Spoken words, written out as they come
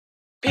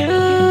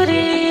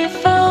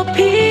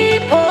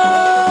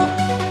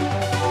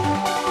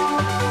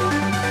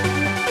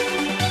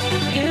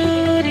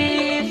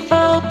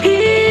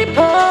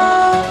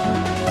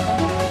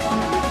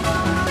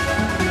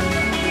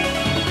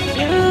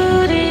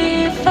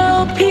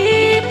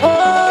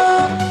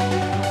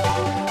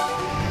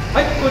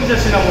ちは、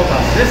シイナモータ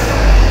ースです。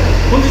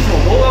本日も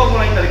動画をご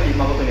覧いただき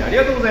誠にあり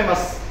がとうございま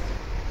す。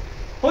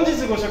本日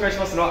ご紹介し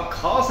ますのは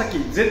川崎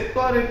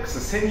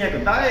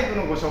ZRX1200DAEG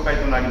のご紹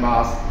介となり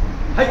ます。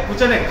はい、こ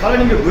ちらね、カラー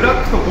リングブラ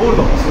ックとゴール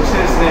ド、そし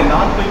てですね、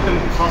なんといっても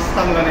カス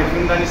タムがね、ふ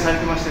んだんにされ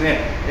てましてね、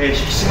引き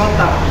締まっ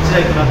た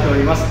1台となってお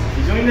ります。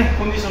非常にね、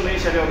コンディションのいい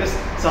車両です。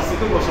早速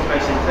ご紹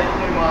介していきたいと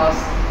思いま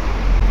す。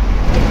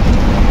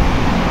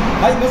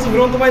はい、まずフ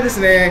ロント前です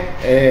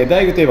ね、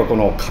ダイグといえばこ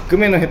の革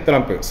命のヘッドラ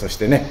ンプ、そし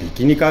てね、ビ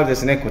キニカールで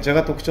すね、こちら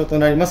が特徴と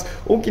なります。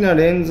大きな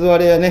レンズ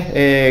割れや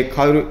ね、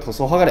カウル、塗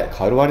装剥がれ、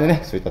カウル割れ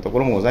ね、そういったとこ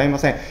ろもございま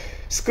せん。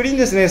スクリーン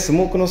ですね、ス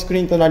モークのスク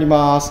リーンとなり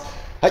ます。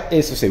は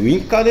い、そしてウイ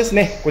ンカーです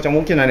ね、こちらも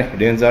大きなね、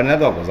レンズ割れな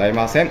どはござい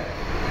ません。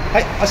は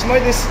い、足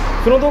回りです。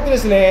フロント奥で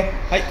すね。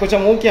はい、こち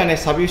らも大きなね、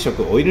サビ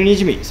色、オイルに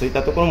じみ、そういっ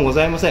たところもご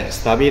ざいません。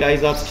スタビライ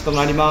ザー付きと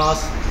なりま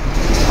す。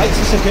はい、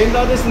そしてフェン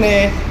ダーです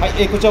ね。は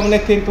い、こちらもね、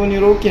転倒に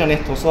よる大きなね、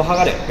塗装剥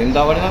がれ、フェン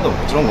ダー割れなども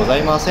ちろんござ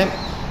いません。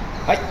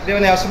はい、で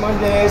はね、足回り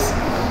です。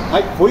は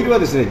い、ホイールは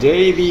ですね、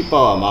JB パ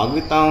ワーマ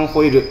グタン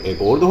ホイール、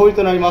ゴールドホイール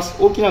となります。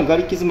大きなガ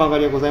リ傷曲が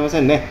りはございませ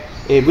んね。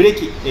ブレー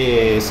キ、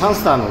サン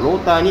スターのロー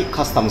ターに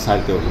カスタムさ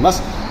れておりま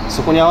す。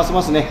そこに合わせ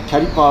ますね、キャ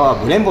リパーは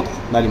ブレンボと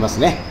なります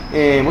ね。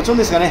もちろん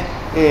ですがね、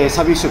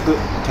サビ色、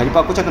キャリパ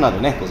ー固着など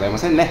ね、ございま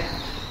せんね。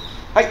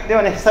はい、で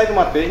はね、サイド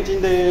回ってエンジ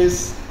ンで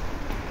す。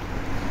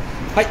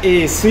は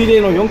い、水冷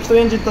の4気筒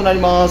エンジンとなり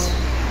ます。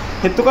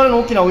ヘッドからの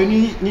大きなオイル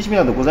にじみ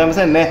などございま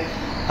せんね。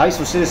はい、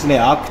そしてですね、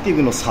アクティ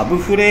ブのサブ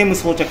フレーム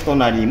装着と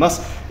なりま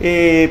す。ポ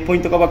イ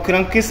ントカバー、クラ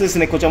ンクケースです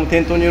ね、こちらも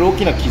転倒による大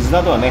きな傷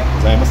などはね、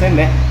ございません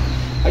ね。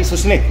はい、そ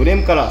してね、フレー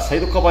ムからサイ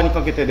ドカバーに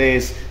かけて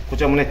です。こ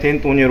ちらもね、転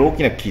倒による大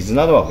きな傷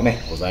などはね、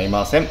ござい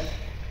ません。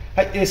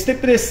はい、ステッ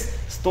プです。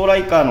ストラ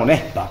イカーの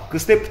ね、バック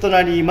ステップとな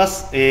りま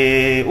す。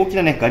大き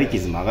なね、ガリ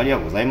傷、曲がりは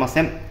ございま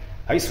せん。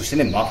はい、そして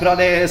ね、マフラー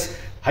で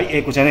す。は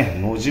い、こちらね、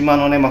野島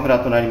のね、マフラ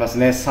ーとなります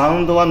ね。サウ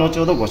ンドは後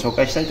ほどご紹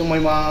介したいと思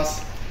いま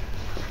す。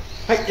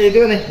はい、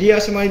ではね、リア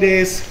足前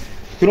です。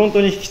フロン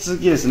トに引き続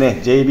きですね、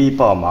JB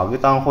パワーマグ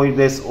タンホイール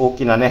です。大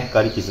きなね、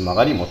ガリ傷曲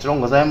がりもちろ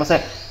んございません。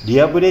リ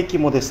アブレーキ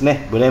もです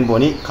ね、ブレンボ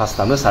にカス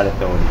タムされ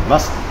ておりま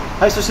す。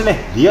はい、そしてね、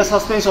リアサ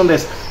スペンションで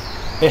す。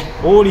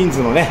オーリン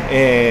ズの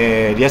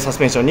ね、リアサス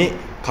ペンションに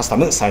カスタ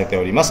ムされて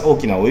おります。大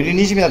きなオイル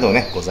にじみなど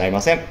ね、ござい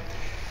ません。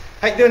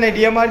はい、ではね、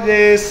リア周り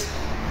です。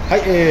は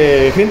い、フ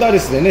ェンダーレ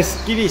スでね、す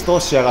っきりと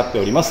仕上がって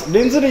おります。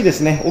レンズ類で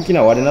すね、大き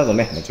な割れなど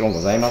ね、もちろん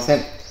ございません。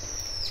は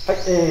い、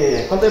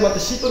反対回って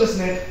シートです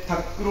ね、タッ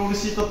クロール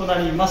シートとな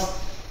ります。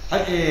は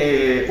い、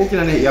大き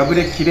なね、破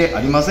れ切れ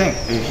ありません。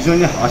非常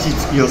にね、足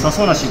つき良さ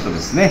そうなシートで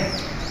すね。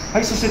は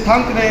い、そしてタ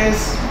ンクで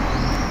す。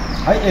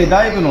はい、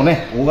ダイブの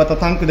ね、大型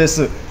タンクで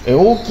す。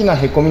大きな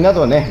へこみな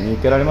どはね、見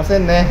受けられませ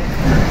んね。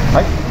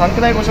はい、タンク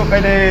内ご紹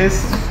介で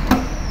す。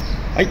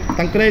はい、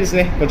タンク内です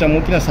ね、こちらも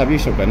大きなサビ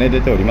色がね、出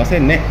ておりませ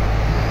んね。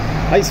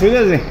はい、それで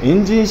はですね、エ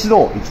ンジン始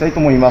動いきたいと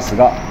思います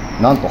が、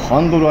なんとハ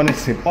ンドルはね、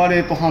セパレ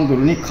ートハンド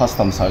ルにカス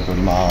タムされてお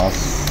りま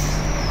す。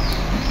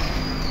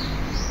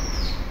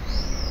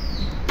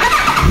は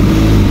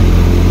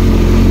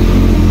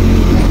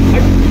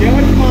い、出来上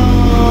がり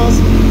ま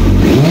す。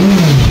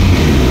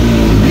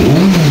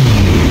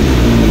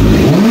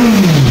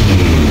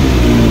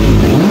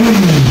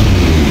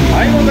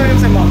はい、問題ありま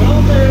せん。マフラ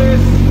ーで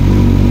す。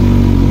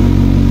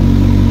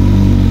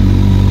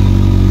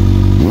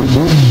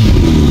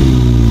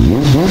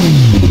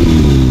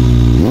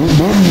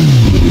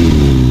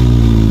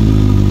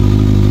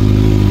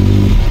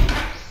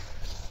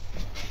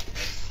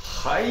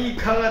はい、い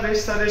かがで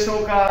したでしょ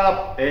う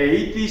か。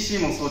ETC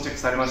も装着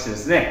されましてで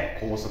すね、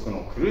高速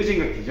のクルージン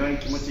グ、非常に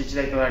気持ちいい1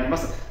台となりま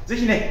す。ぜ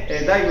ひね、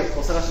ダイブ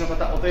お探しの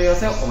方、お問い合わ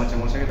せをお待ち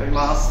申し上げており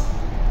ます。